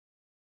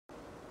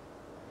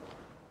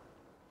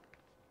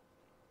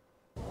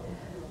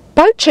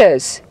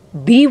Poachers,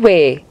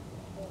 beware!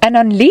 An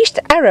unleashed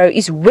arrow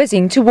is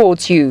whizzing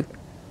towards you.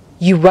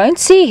 You won't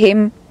see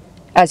him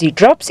as he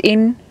drops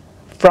in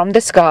from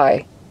the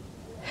sky.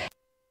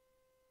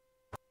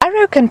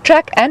 Arrow can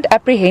track and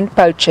apprehend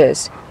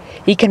poachers.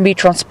 He can be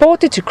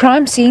transported to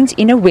crime scenes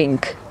in a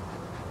wink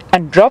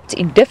and dropped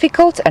in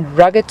difficult and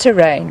rugged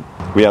terrain.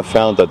 We have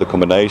found that the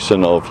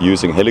combination of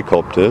using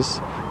helicopters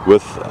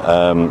with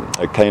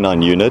a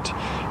canine unit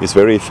is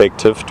very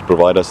effective to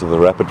provide us with a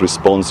rapid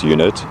response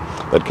unit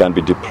that can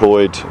be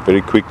deployed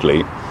very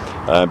quickly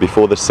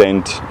before the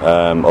scent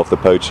of the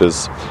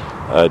poachers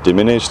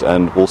diminished,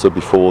 and also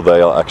before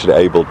they are actually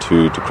able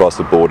to cross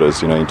the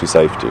borders, into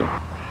safety.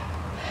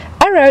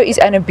 Arrow is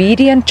an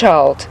obedient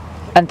child,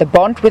 and the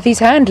bond with his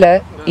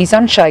handler is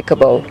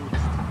unshakable.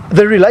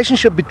 The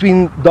relationship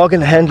between dog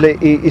and handler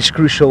is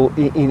crucial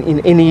in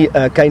any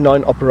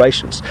canine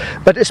operations,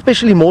 but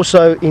especially more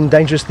so in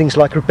dangerous things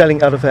like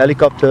rappelling out of a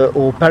helicopter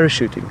or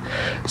parachuting.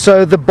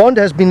 So the bond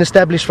has been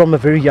established from a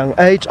very young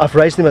age. I've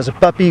raised him as a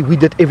puppy. We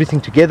did everything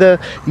together.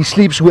 He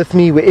sleeps with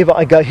me. Wherever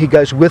I go, he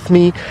goes with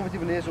me.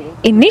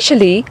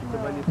 Initially,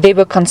 there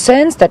were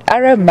concerns that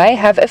Arrow may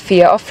have a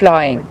fear of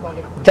flying.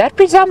 That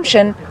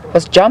presumption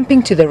was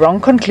jumping to the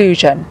wrong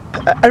conclusion.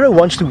 Arrow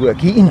wants to work.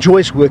 He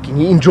enjoys working.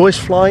 He enjoys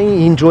flying.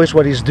 He enjoys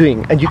what he's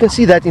doing. And you can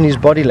see that in his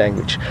body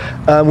language.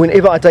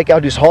 Whenever I take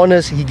out his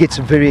harness, he gets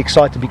very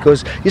excited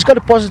because he's got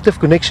a positive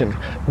connection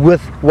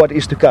with what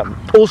is to come.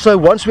 Also,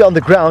 once we're on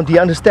the ground, he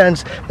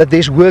understands that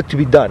there's work to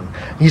be done.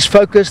 He's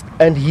focused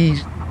and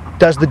he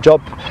does the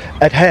job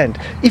at hand.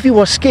 If he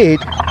was scared,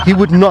 he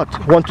would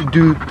not want to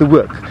do the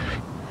work.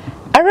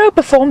 Arrow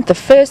performed the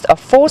first of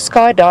 4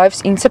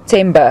 skydives in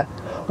September,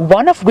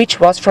 one of which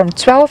was from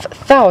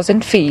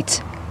 12,000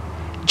 feet.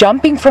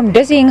 Jumping from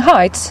dizzying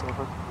heights,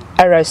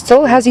 Arrow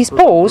still has his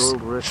paws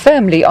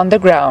firmly on the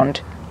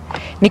ground.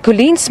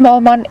 Nicolien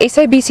Smallman,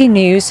 SABC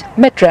News,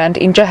 Midrand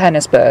in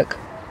Johannesburg.